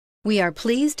We are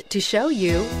pleased to show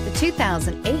you the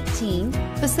 2018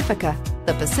 Pacifica.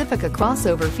 The Pacifica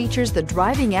crossover features the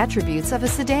driving attributes of a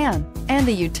sedan and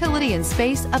the utility and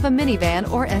space of a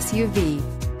minivan or SUV.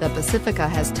 The Pacifica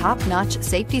has top-notch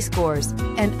safety scores,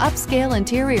 an upscale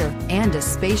interior, and a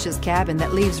spacious cabin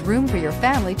that leaves room for your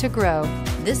family to grow.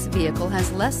 This vehicle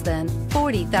has less than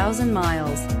 40,000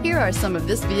 miles. Here are some of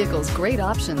this vehicle's great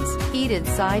options: heated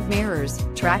side mirrors,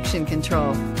 traction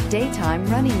control, daytime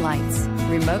running lights,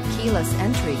 remote keyless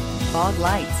entry, fog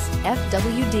lights,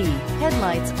 FWD,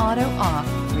 headlights auto off,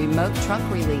 remote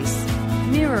trunk release,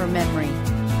 mirror memory,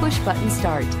 push button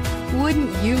start.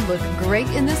 Wouldn't you look great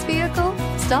in this vehicle?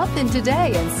 Stop in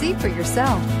today and see for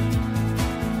yourself.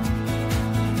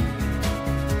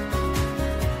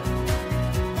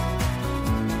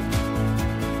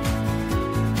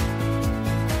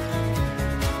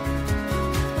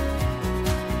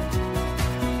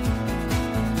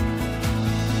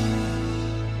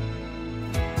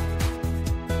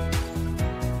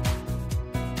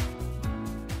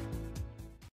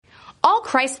 All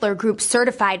Chrysler Group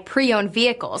certified pre-owned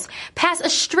vehicles pass a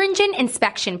stringent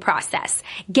inspection process,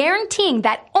 guaranteeing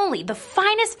that only the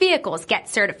finest vehicles get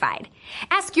certified.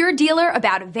 Ask your dealer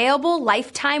about available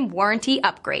lifetime warranty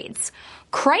upgrades.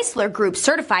 Chrysler Group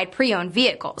certified pre-owned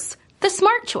vehicles, the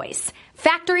smart choice,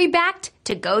 factory backed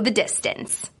to go the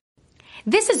distance.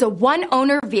 This is a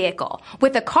one-owner vehicle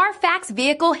with a CARFAX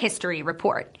Vehicle History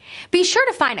Report. Be sure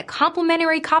to find a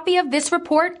complimentary copy of this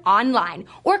report online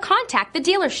or contact the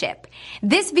dealership.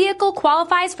 This vehicle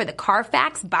qualifies for the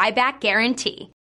CARFAX buyback guarantee.